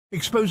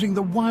exposing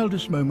the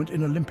wildest moment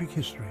in Olympic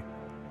history,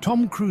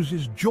 Tom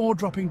Cruise's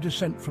jaw-dropping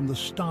descent from the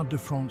Stade de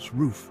France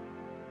roof.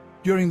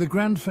 During the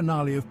grand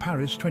finale of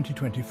Paris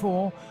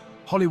 2024,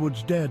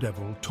 Hollywood's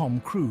daredevil,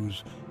 Tom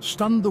Cruise,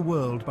 stunned the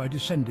world by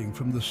descending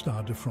from the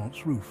Stade de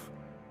France roof.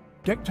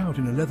 Decked out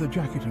in a leather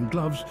jacket and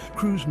gloves,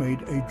 Cruise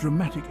made a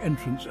dramatic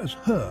entrance as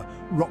Her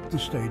rocked the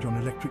stage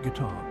on electric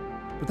guitar.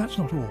 But that's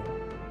not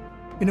all.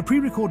 In a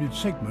pre-recorded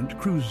segment,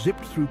 Cruise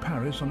zipped through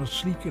Paris on a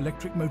sleek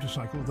electric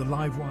motorcycle, the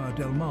Livewire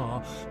Del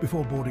Mar,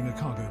 before boarding a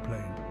cargo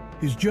plane.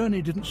 His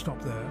journey didn't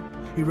stop there.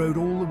 He rode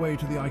all the way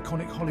to the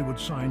iconic Hollywood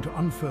sign to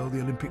unfurl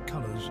the Olympic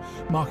colours,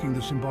 marking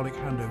the symbolic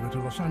handover to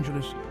Los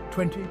Angeles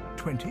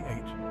 2028.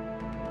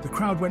 The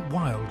crowd went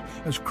wild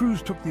as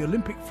Cruise took the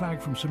Olympic flag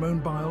from Simone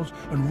Biles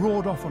and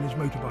roared off on his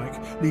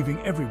motorbike, leaving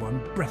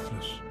everyone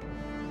breathless.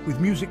 With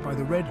music by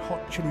the Red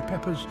Hot Chili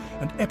Peppers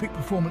and epic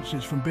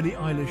performances from Billie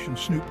Eilish and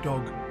Snoop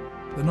Dogg,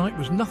 the night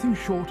was nothing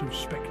short of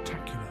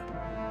spectacular.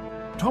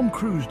 Tom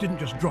Cruise didn't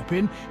just drop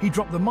in, he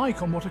dropped the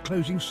mic on what a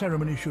closing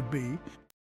ceremony should be.